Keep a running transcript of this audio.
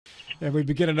And we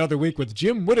begin another week with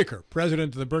Jim Whitacre,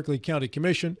 president of the Berkeley County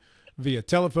Commission, via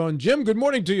telephone. Jim, good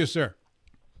morning to you, sir.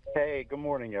 Hey, good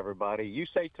morning, everybody. You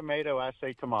say tomato, I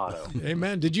say tomato.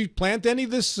 Amen. Did you plant any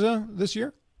this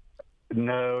year?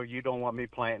 No, you don't want me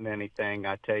planting anything.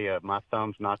 I tell you, my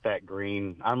thumb's not that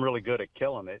green. I'm really good at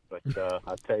killing it, but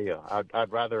I tell you,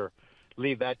 I'd rather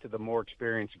leave that to the more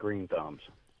experienced green thumbs.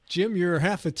 Jim, you're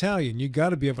half Italian. You got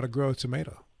to be able to grow a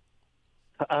tomato.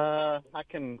 I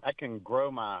can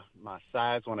grow my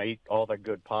size when I eat all that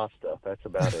good pasta. That's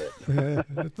about it.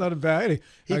 That's not a bad.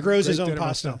 He grows his own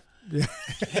pasta. Yeah.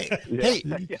 Hey,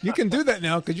 you can do that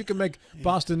now because you can make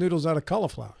pasta noodles out of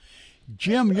cauliflower.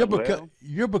 Jim,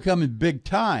 you're becoming big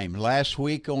time. Last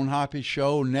week on Hoppy's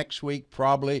show, next week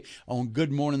probably on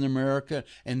Good Morning America,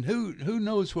 and who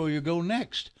knows where you go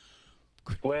next?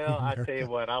 Well, I tell you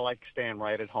what, I like staying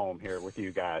right at home here with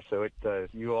you guys. So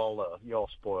you all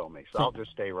spoil me. So I'll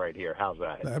just stay right here. How's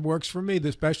that? That works for me,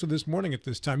 especially this morning at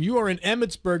this time. You are in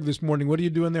Emmitsburg this morning. What are you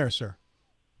doing there, sir?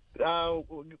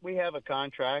 We have a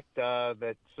contract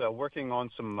that's working on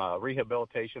some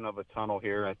rehabilitation of a tunnel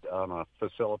here on a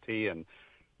facility, and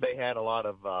they had a lot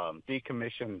of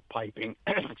decommissioned piping,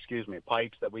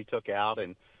 pipes that we took out,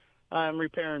 and I'm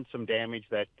repairing some damage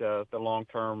that the long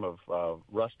term of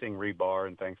rusting rebar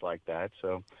and things like that.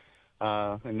 So,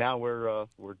 and now we're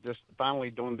just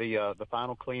finally doing the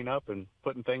final cleanup and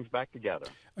putting things back together.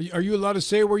 Are you allowed to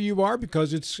say where you are,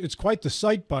 because it's quite the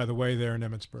sight, by the way, there in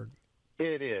Emmitsburg?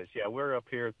 It is, yeah. We're up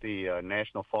here at the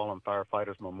National Fallen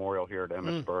Firefighters Memorial here at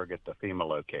Emmitsburg at the FEMA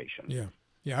location. Yeah.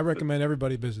 I recommend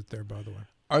everybody visit there, by the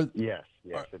way. Yes,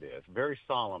 it is. Very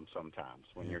solemn sometimes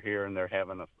when you're here and they're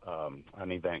having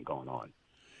an event going on.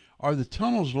 Are the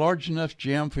tunnels large enough,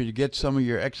 Jim, for you to get some of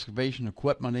your excavation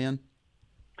equipment in?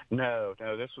 No.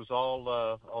 This was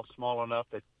all small enough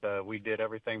that we did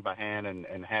everything by hand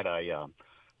and had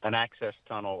an access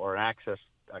tunnel or an access,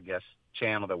 I guess,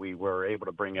 channel that we were able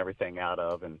to bring everything out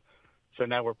of, and so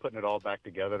now we're putting it all back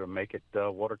together to make it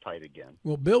watertight again.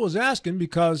 Well, Bill was asking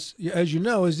because, as you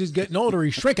know, as he's getting older,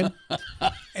 he's shrinking,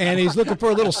 and he's looking for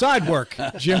a little side work,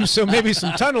 Jim. So maybe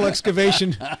some tunnel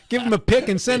excavation. Give him a pick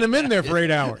and send him in there for 8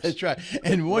 hours. That's right.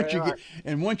 And once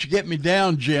you get me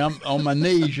down, Jim, on my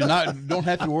knees, you don't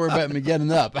have to worry about me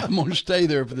getting up. I'm going to stay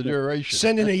there for the duration.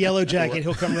 Send in a yellow jacket;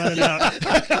 he'll come running out.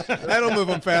 That'll move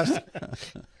him fast.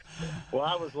 Well,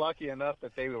 I was lucky enough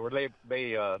that they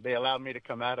allowed me to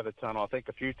come out of the tunnel. I think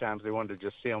a few times they wanted to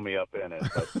just seal me up in it,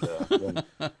 but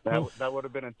that would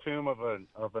have been a tomb of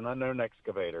an unknown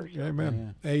excavator. So.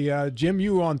 Amen. Yeah. Hey, Jim,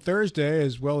 you on Thursday,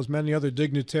 as well as many other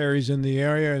dignitaries in the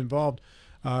area involved,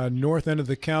 north end of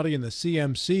the county in the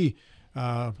CMC.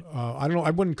 I don't know. I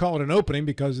wouldn't call it an opening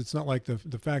because it's not like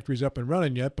the factory's up and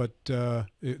running yet. But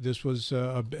this was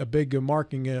a big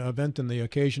marking event in the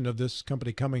occasion of this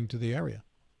company coming to the area.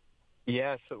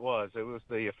 Yes, it was. It was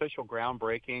the official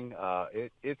groundbreaking.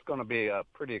 It's going to be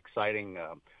pretty exciting.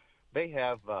 They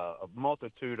have a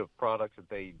multitude of products that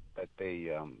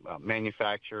they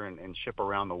manufacture and ship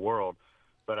around the world.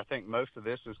 But I think most of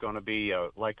this is going to be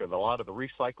like a lot of the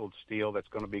recycled steel that's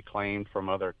going to be claimed from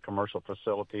other commercial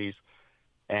facilities,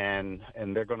 and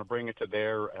they're going to bring it to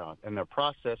and their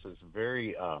process is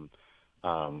very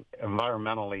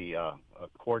environmentally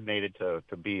coordinated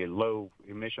to be low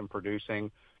emission producing.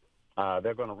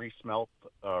 They're going to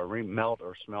remelt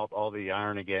or smelt all the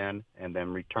iron again and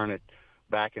then return it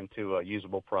back into a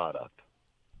usable product.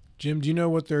 Jim, do you know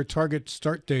what their target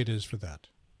start date is for that?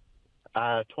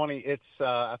 I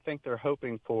think they're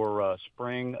hoping for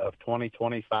spring of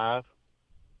 2025.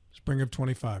 Spring of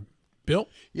 25. Bill?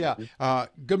 Yeah.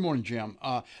 Good morning, Jim.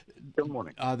 Good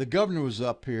morning. The governor was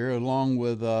up here along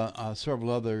with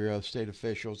several other state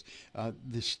officials.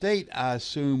 The state, I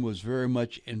assume, was very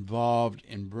much involved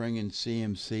in bringing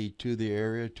CMC to the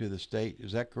area, to the state.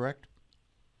 Is that correct?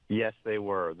 Yes, they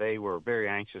were. They were very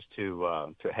anxious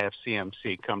to have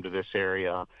CMC come to this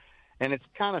area. And it's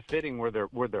kind of fitting where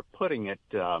they're putting it.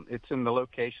 It's in the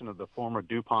location of the former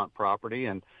DuPont property,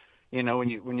 and you know, when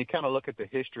you kind of look at the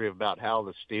history about how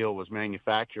the steel was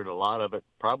manufactured, a lot of it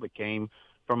probably came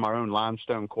from our own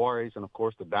limestone quarries, and of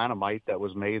course the dynamite that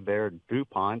was made there at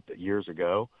DuPont years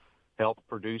ago helped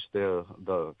produce the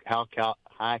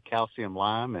high calcium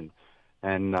lime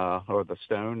and or the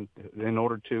stone in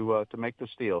order to make the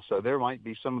steel. So there might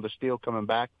be some of the steel coming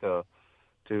back to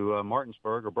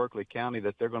Martinsburg or Berkeley County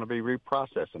that they're going to be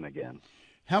reprocessing again.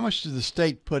 How much did the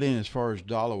state put in as far as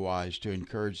dollar-wise to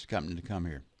encourage the company to come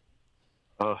here?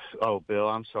 Bill,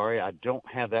 I'm sorry. I don't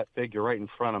have that figure right in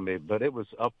front of me, but it was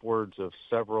upwards of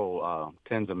several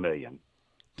tens of millions.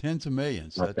 Tens of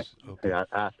millions. That's okay. Yeah,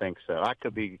 I think so.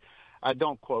 I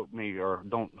don't quote me or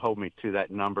don't hold me to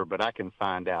that number, but I can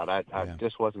find out. I Yeah.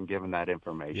 just wasn't given that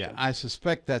information. Yeah, I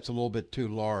suspect that's a little bit too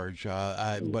large,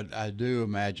 but I do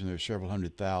imagine there's several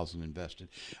 $100,000 invested.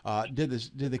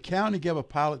 Did the county give a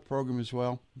pilot program as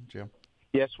well, Jim?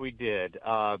 Yes, we did.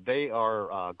 They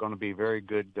are going to be very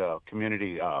good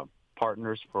community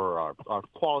partners for our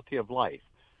quality of life.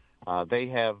 They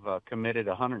have committed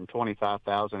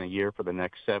 $125,000 a year for the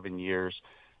next 7 years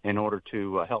in order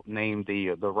to help name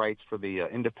the rights for the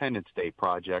Independence Day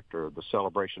project, or the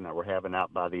celebration that we're having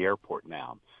out by the airport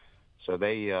now. So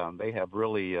they have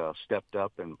really stepped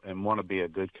up and want to be a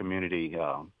good community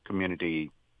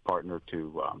partner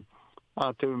to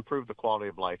improve the quality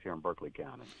of life here in Berkeley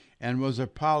County. And was a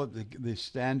pilot the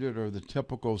standard or the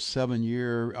typical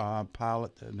 7-year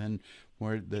pilot, and then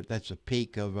that's a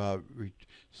peak of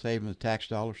saving the tax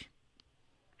dollars?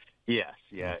 Yes,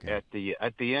 yeah. Okay.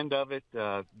 At the end of it,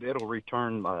 it'll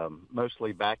return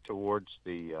mostly back towards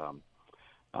the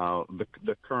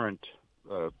current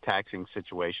taxing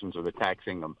situations, or the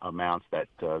taxing amounts that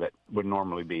would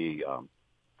normally be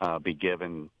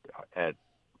given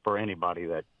for anybody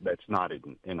that's not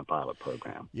in a pilot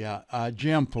program. Yeah,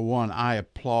 Jim, for one, I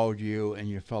applaud you and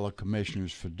your fellow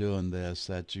commissioners for doing this.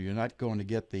 That you're not going to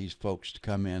get these folks to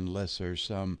come in unless there's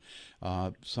some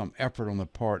effort on the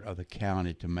part of the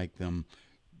county to make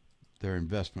their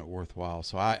investment worthwhile.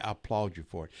 So I applaud you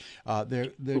for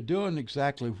it. They're doing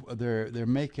exactly. They're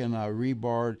making a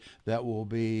rebar that will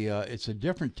be. It's a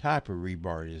different type of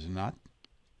rebar, is it not?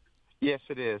 Yes,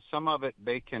 it is. Some of it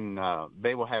they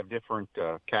will have different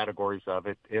categories of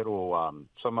it.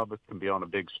 Some of it can be on a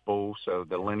big spool, so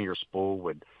the linear spool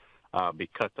would be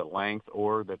cut to length,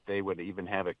 or that they would even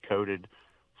have it coated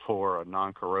for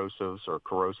non-corrosives or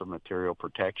corrosive material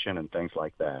protection and things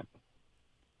like that.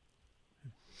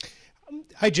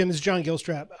 Hi, Jim. This is John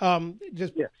Gilstrap. Yes.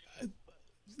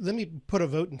 Let me put a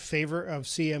vote in favor of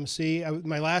CMC.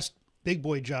 My last big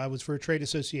boy job was for a trade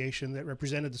association that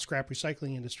represented the scrap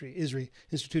recycling industry, ISRI,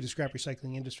 Institute of Scrap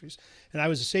Recycling Industries. And I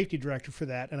was a safety director for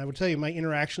that. And I would tell you, my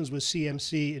interactions with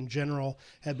CMC in general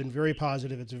have been very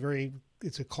positive. It's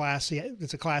a class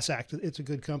act. It's a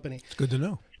good company. It's good to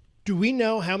know. Do we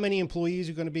know how many employees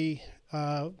are going to be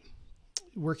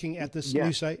working at this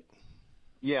new site?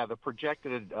 Yeah, the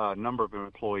projected number of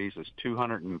employees is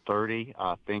 230,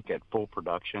 I think, at full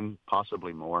production,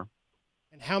 possibly more.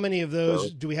 And how many of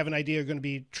those do we have an idea are going to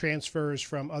be transfers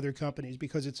from other companies?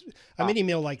 Because a mini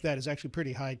mill like that is actually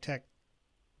pretty high tech.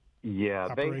 Yeah,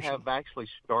 operation. They have actually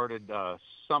started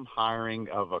some hiring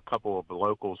of a couple of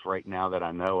locals right now that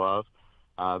I know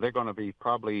of. They're going to be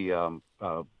probably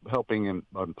helping in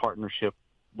partnership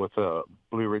with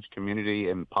Blue Ridge Community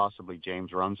and possibly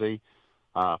James Rumsey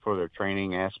for their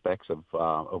training aspects of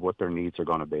what their needs are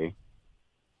going to be.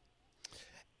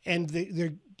 And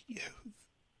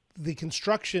the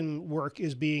construction work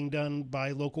is being done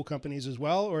by local companies as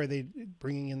well, or are they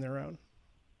bringing in their own?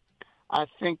 I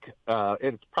think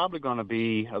it's probably going to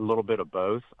be a little bit of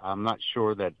both. I'm not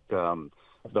sure that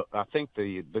I think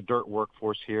the dirt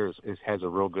workforce here has a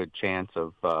real good chance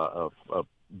of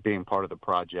being part of the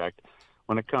project.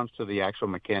 When it comes to the actual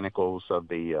mechanicals of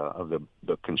the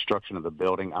construction of the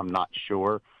building, I'm not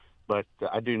sure, but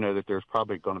I do know that there's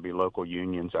probably going to be local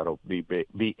unions that'll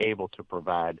be able to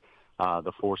provide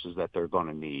the forces that they're going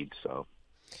to need. So,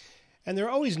 and there are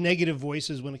always negative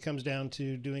voices when it comes down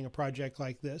to doing a project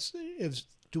like this.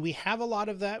 Do we have a lot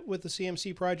of that with the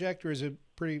CMC project, or is it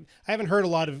pretty? I haven't heard a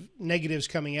lot of negatives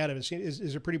coming out of it.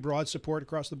 Is there pretty broad support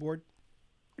across the board?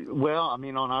 Well, I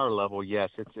mean, on our level, yes,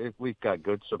 we've got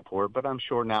good support, but I'm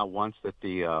sure now once that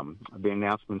the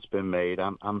announcement's been made,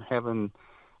 I'm having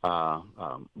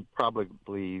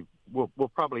probably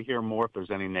we'll probably hear more if there's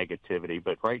any negativity.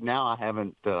 But right now, I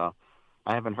haven't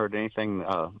heard anything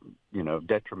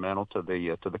detrimental to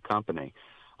the company.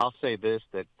 I'll say this,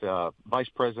 that Vice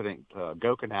President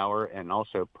Gokenhauer and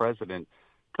also President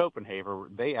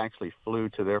Copenhaver, they actually flew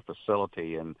to their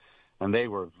facility and they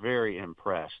were very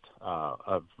impressed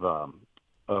of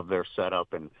their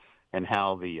setup and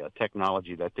how the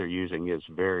technology that they're using is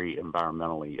very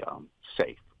environmentally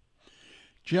safe.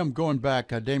 Jim, going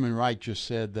back, Damon Wright just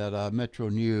said that Metro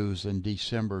News in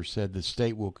December said the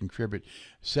state will contribute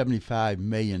 $75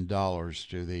 million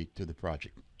to the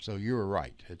project. So you were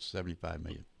right; it's $75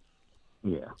 million.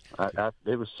 Yeah,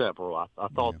 it was several. I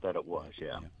thought that it was.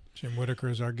 Yeah. Jim Whitacre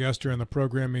is our guest here on the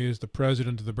program. He is the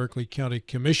president of the Berkeley County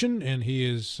Commission, and he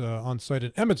is on site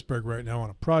at Emmitsburg right now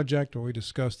on a project where we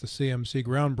discussed the CMC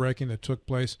groundbreaking that took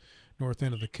place north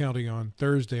end of the county on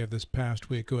Thursday of this past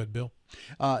week. Go ahead, Bill.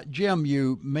 Jim,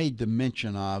 you made the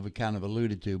mention of, it kind of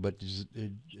alluded to, but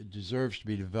it deserves to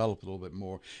be developed a little bit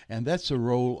more, and that's the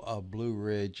role of Blue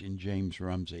Ridge and James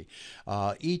Rumsey.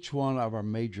 Each one of our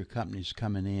major companies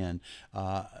coming in,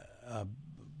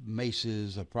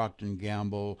 Macy's, Procter &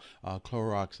 Gamble,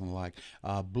 Clorox, and the like.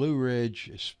 Blue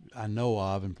Ridge, I know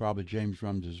of, and probably James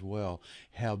Rumsey as well,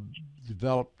 have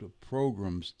developed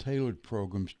programs, tailored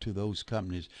programs to those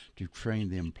companies to train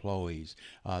the employees.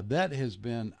 That has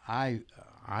been, I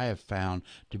have found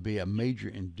to be a major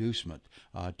inducement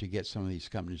to get some of these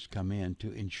companies to come in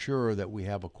to ensure that we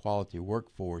have a quality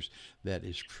workforce that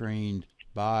is trained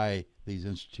by these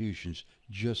institutions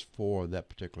just for that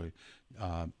particular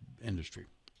industry.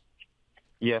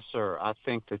 Yes, sir. I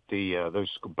think that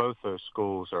both those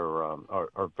schools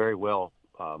are very well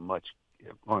much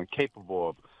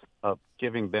capable of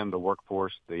giving them the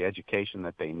workforce, the education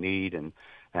that they need, and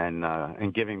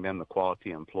giving them the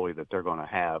quality employee that they're going to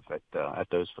have at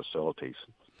those facilities.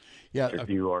 Yeah,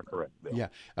 you are correct, Bill. Yeah,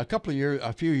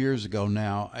 a few years ago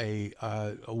now, a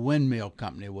windmill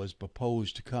company was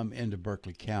proposed to come into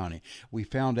Berkeley County. We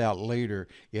found out later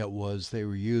they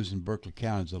were using Berkeley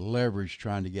County as a leverage,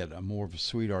 trying to get a more of a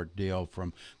sweetheart deal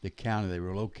from the county they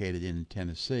were located in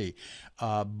Tennessee.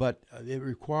 But it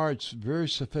required very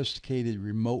sophisticated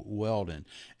remote welding,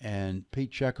 and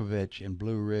Pete Chekovich in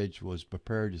Blue Ridge was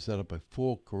prepared to set up a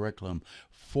full curriculum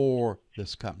for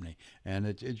this company, and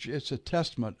it's a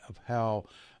testament of how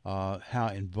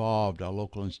involved our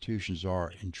local institutions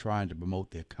are in trying to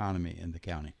promote the economy in the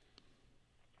county.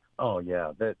 Oh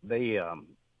yeah,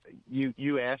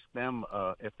 you ask them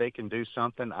if they can do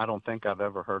something. I don't think I've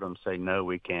ever heard them say no,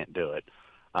 we can't do it.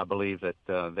 I believe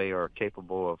that they are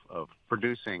capable of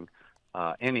producing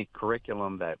any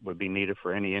curriculum that would be needed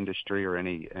for any industry or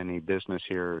any business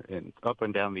here up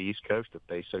and down the East Coast if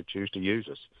they so choose to use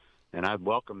us. And I'd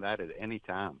welcome that at any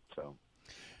time. So,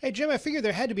 hey Jim, I figured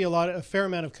there had to be a fair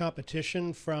amount of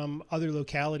competition from other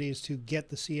localities to get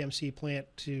the CMC plant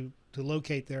to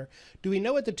locate there. Do we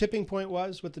know what the tipping point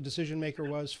was? What the decision maker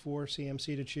was for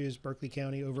CMC to choose Berkeley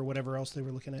County over whatever else they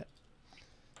were looking at?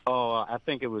 Oh, I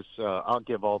think it was. I'll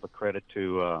give all the credit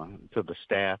to the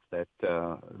staff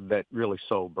that really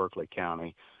sold Berkeley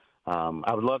County.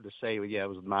 I would love to say, yeah, it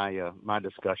was my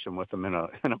discussion with them in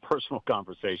a personal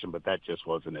conversation, but that just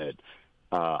wasn't it.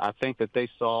 I think that they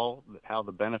saw how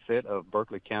the benefit of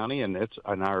Berkeley County and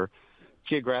our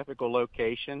geographical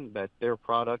location, that their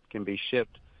product can be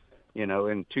shipped, in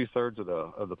 2/3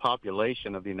 of the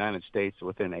population of the United States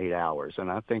within 8 hours,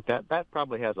 and I think that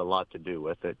probably has a lot to do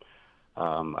with it.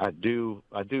 I do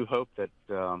hope that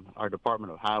our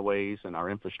Department of Highways and our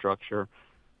infrastructure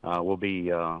will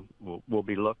be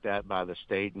looked at by the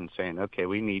state and saying, okay,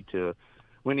 we need to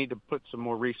put some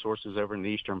more resources over in the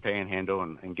Eastern Panhandle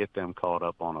and get them caught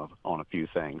up on a few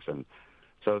things. And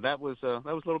so that was a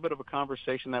little bit of a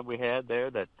conversation that we had there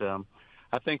that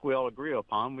I think we all agree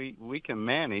upon. We can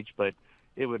manage, but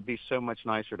it would be so much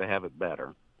nicer to have it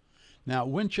better. Now,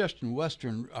 Winchester and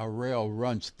Western Rail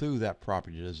runs through that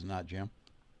property, does it not, Jim?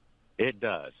 It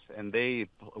does, and they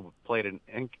played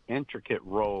an intricate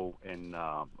role in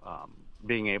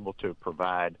being able to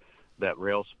provide that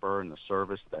rail spur and the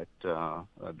service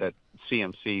that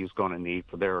CMC is going to need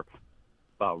for their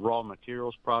raw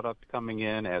materials product coming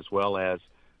in, as well as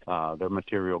their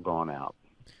material going out.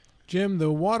 Jim,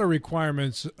 the water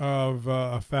requirements of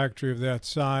a factory of that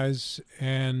size,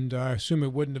 and I assume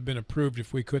it wouldn't have been approved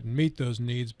if we couldn't meet those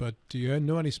needs, but do you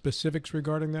know any specifics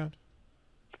regarding that?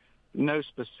 No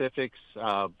specifics,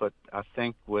 but I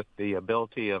think with the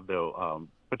ability of the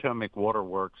Potomac Water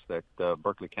Works that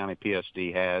Berkeley County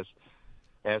PSD has,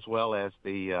 as well as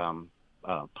the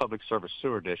Public Service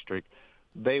Sewer District,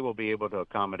 they will be able to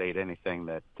accommodate anything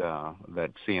that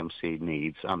CMC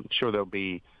needs. I'm sure there'll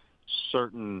be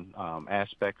certain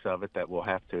aspects of it that will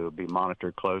have to be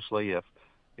monitored closely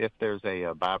if there's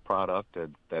a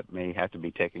byproduct that may have to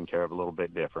be taken care of a little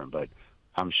bit different, but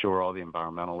I'm sure all the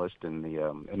environmentalists and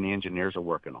the engineers are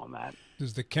working on that.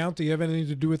 Does the county have anything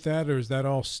to do with that, or is that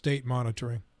all state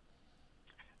monitoring?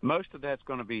 Most of that's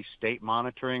going to be state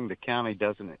monitoring. The county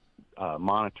doesn't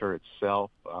monitor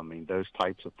itself. I mean, those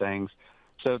types of things.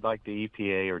 So like the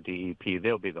EPA or DEP,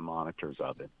 they'll be the monitors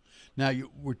of it. Now,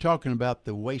 we're talking about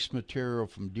the waste material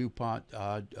from DuPont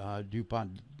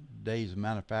days of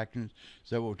manufacturing. Is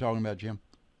that what we're talking about, Jim?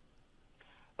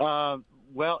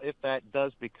 Well, if that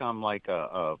does become like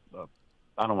I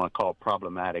don't want to call it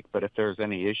problematic, but if there's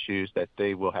any issues that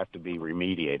they will have to be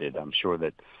remediated, I'm sure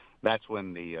that's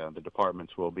when the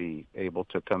departments will be able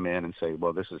to come in and say,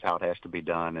 well, this is how it has to be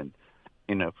done, and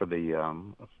for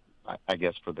I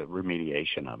guess for the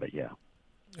remediation of it. Yeah.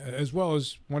 As well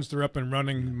as once they're up and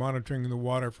running, monitoring the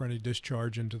water for any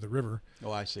discharge into the river.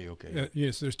 Oh, I see. Okay.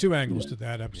 Yes, there's two angles to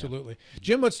that, absolutely. Yeah.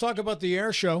 Jim, let's talk about the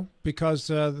air show, because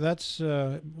that's,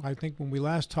 I think when we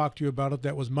last talked to you about it,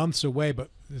 that was months away, but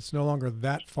it's no longer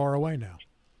that far away now.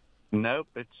 Nope,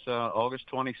 it's August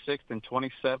 26th and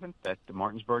 27th at the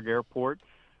Martinsburg Airport.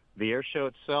 The air show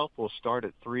itself will start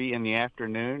at 3 in the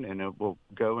afternoon, and it will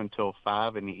go until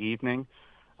 5 in the evening,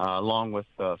 along with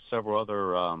several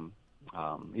other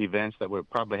events that would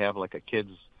probably have like a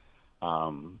kids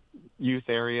youth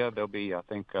area. There'll be, I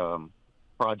think,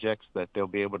 projects that they'll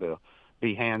be able to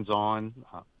be hands-on,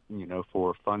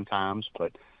 for fun times.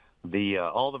 But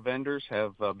all the vendors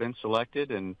have been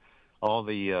selected, and all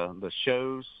the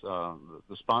shows,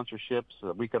 the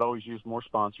sponsorships. We could always use more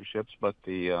sponsorships, but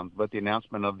the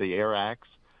announcement of the air acts,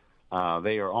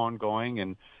 they are ongoing,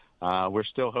 and we're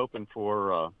still hoping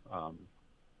for.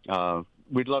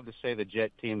 We'd love to say the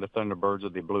Jet Team, the Thunderbirds, or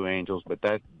the Blue Angels, but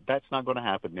that's not going to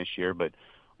happen this year. But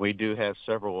we do have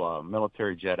several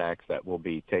military jet acts that will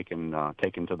be taken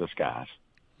to the skies.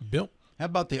 Bill, how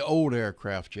about the old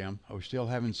aircraft, Jim? Are we still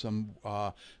having some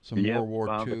World War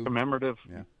II? The commemorative,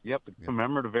 the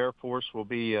commemorative Air Force will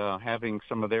be having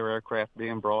some of their aircraft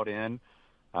being brought in.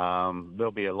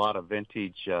 There'll be a lot of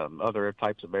vintage other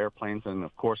types of airplanes, and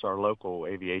of course our local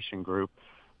aviation group.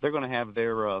 They're going to have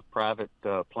their private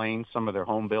planes, some of their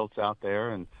home builds out there,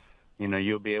 and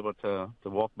you'll be able to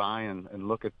walk by and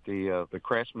look at the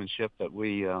craftsmanship that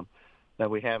we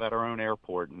have at our own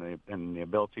airport, and the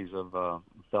abilities of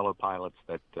fellow pilots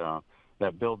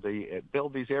that build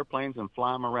these airplanes and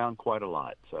fly them around quite a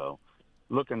lot. So,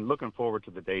 looking forward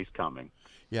to the days coming.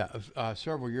 Yeah,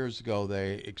 several years ago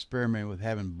they experimented with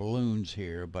having balloons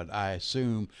here, but I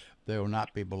assume there will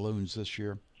not be balloons this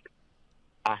year.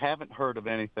 I haven't heard of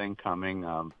anything coming,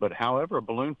 but however, a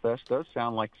balloon fest does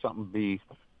sound like something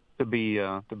to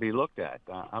be looked at.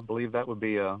 I believe that would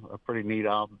be a pretty neat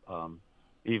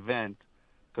event,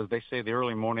 because they say the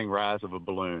early morning rise of a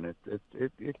balloon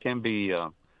it can be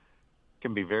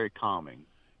very calming.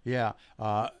 Yeah,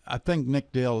 I think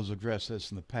Nick Dale has addressed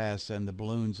this in the past, and the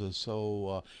balloons are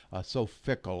so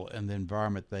fickle in the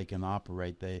environment they can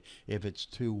operate. If it's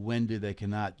too windy, they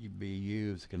cannot be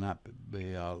used, cannot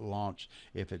be launched.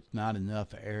 If it's not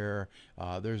enough air,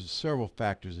 there's several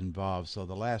factors involved. So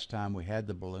the last time we had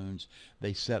the balloons,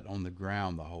 they sat on the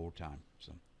ground the whole time.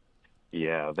 So.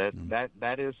 Yeah,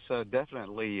 that is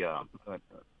definitely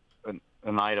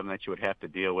an item that you would have to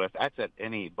deal with. That's at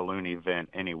any balloon event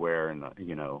anywhere in the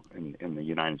in the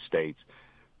United States.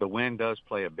 The wind does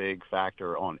play a big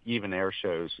factor on even air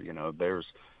shows. There's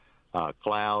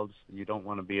clouds. You don't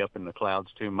want to be up in the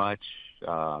clouds too much.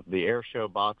 The air show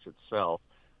box itself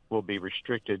will be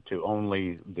restricted to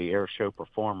only the air show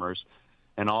performers,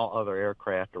 and all other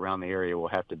aircraft around the area will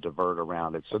have to divert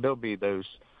around it. So there'll be those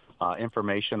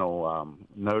informational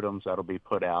notams that'll be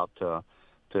put out to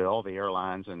all the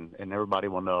airlines, and everybody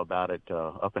will know about it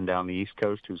up and down the East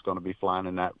Coast who's going to be flying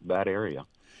in that area.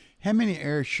 How many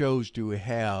air shows do we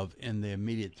have in the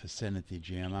immediate vicinity,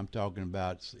 Jim? I'm talking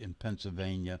about in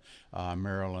Pennsylvania,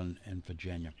 Maryland, and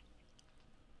Virginia.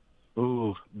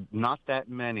 Ooh, not that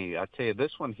many. I tell you,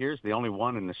 this one here's the only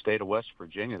one in the state of West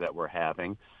Virginia that we're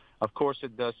having. Of course,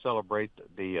 it does celebrate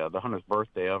the 100th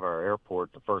birthday of our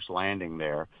airport, the first landing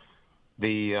there.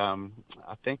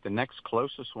 I think the next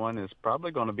closest one is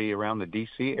probably going to be around the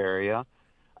D.C. area.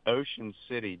 Ocean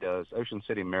City,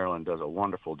 Maryland does a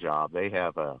wonderful job. They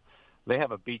have a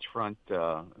beachfront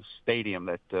stadium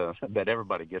that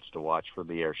everybody gets to watch for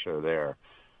the air show there.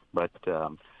 But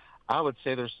I would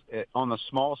say there's on the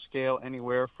small scale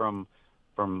anywhere from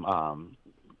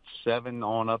 7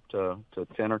 on up to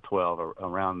 10 or 12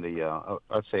 around the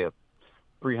I'd say a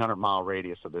 300-mile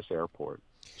radius of this airport.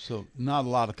 So not a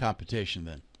lot of competition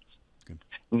then. Good.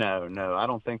 No, I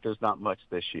don't think there's not much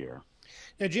this year.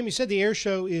 Now, Jim, you said the air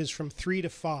show is from 3 to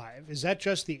 5. Is that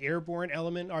just the airborne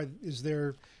element, or is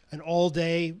there an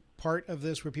all-day part of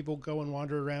this where people go and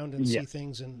wander around and see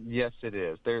things? Yes, it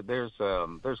is. There's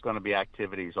going to be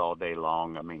activities all day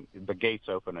long. I mean, the gates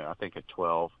open I think at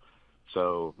 12,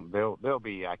 so there'll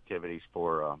be activities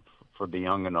for the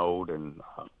young and old, and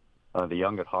the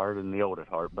young at heart and the old at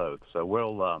heart both. So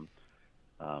we'll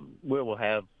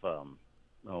have.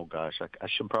 Oh gosh, I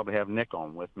should probably have Nick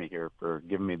on with me here for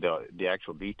giving me the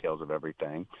actual details of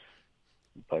everything.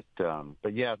 But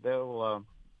yeah,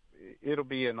 it'll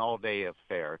be an all day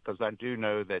affair, because I do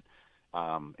know that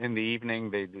in the evening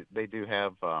they do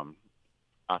have.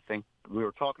 I think we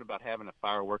were talking about having a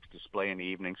fireworks display in the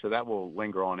evening, so that will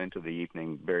linger on into the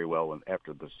evening very well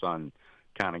after the sun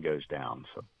kind of goes down.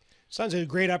 Sounds like a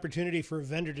great opportunity for a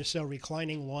vendor to sell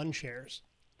reclining lawn chairs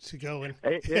to go in.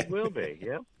 It will be.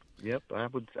 Yep. Yep.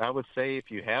 I would say if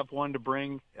you have one to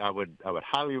bring, I would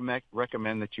highly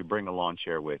recommend that you bring a lawn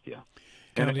chair with you.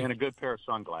 And a good pair of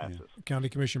sunglasses. Yeah. County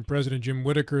Commission President Jim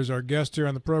Whitacre is our guest here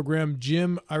on the program.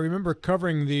 Jim, I remember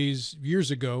covering these years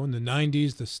ago in the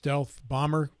 90s. The stealth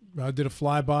bomber did a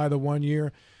flyby the one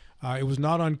year. It was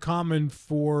not uncommon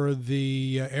for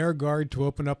the Air Guard to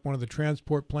open up one of the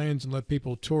transport planes and let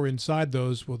people tour inside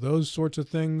those. Will those sorts of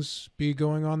things be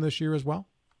going on this year as well?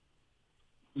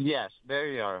 Yes,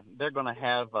 they are. They're going to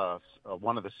have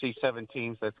one of the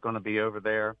C-17s that's going to be over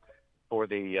there for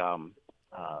the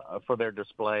for their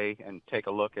display and take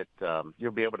a look at.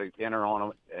 You'll be able to enter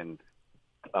on and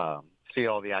see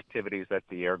all the activities that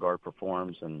the Air Guard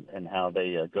performs and how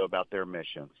they go about their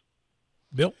missions.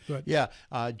 Bill? Go ahead.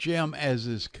 Yeah, Jim, as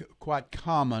is quite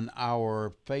common,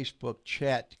 our Facebook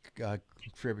chat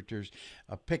contributors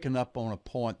are picking up on a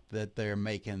point that they're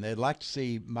making. They'd like to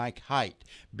see Mike Height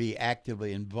be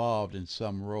actively involved in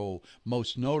some role,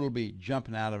 most notably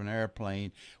jumping out of an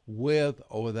airplane with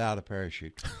or without a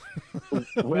parachute.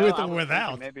 With or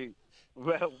without? Maybe.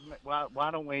 Well,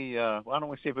 why don't we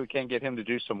see if we can get him to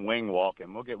do some wing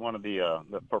walking? We'll get one of the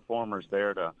performers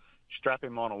there to strap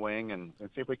him on a wing and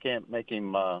see if we can't make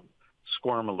him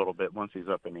squirm a little bit once he's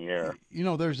up in the air. You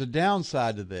know, there's a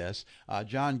downside to this.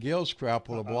 John Gilstrap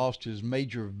will have lost his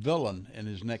major villain in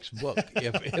his next book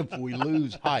if we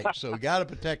lose Height. So we got to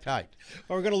protect Height.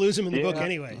 Well, we're going to lose him in the book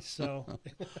anyway. So,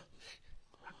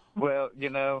 well, you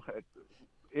know,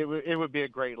 it would be a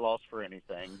great loss for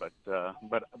anything,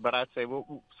 but I'd say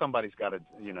somebody's got to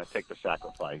take the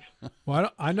sacrifice.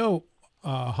 Well, I know.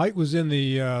 Height was in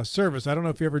the service. I don't know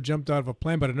if he ever jumped out of a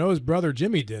plane, but I know his brother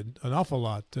Jimmy did an awful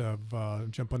lot of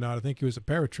jumping out. I think he was a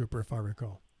paratrooper, if I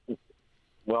recall.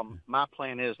 Well, my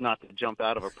plan is not to jump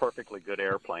out of a perfectly good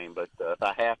airplane, but if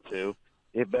I have to,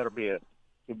 it better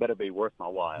be worth my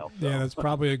while. So. Yeah, that's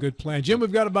probably a good plan. Jim,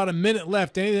 we've got about a minute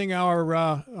left. Anything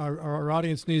our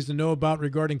audience needs to know about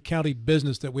regarding county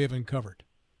business that we haven't covered?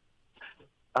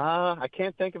 I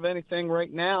can't think of anything right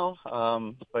now,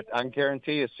 but I can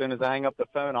guarantee you as soon as I hang up the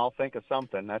phone, I'll think of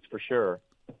something, that's for sure.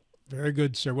 Very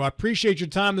good, sir. Well, I appreciate your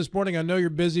time this morning. I know you're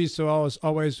busy, so I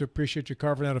always appreciate you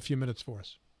carving out a few minutes for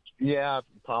us. Yeah, I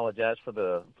apologize for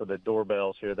the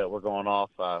doorbells here that were going off.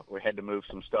 We had to move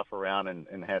some stuff around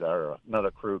and had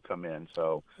another crew come in,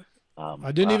 so...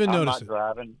 I didn't even notice it.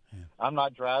 I'm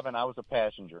not driving. I was a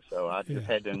passenger, so I just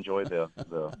had to enjoy the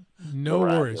No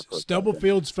worries.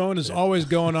 Stubblefield's phone is always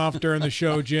going off during the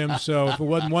show, Jim, so if it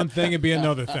wasn't one thing, it'd be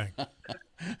another thing.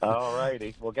 All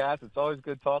righty. Well, guys, it's always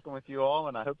good talking with you all,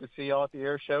 and I hope to see y'all at the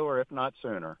air show, or if not,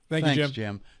 sooner. Thanks,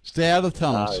 Jim. Stay out of the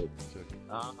tunnels.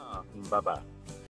 Bye-bye.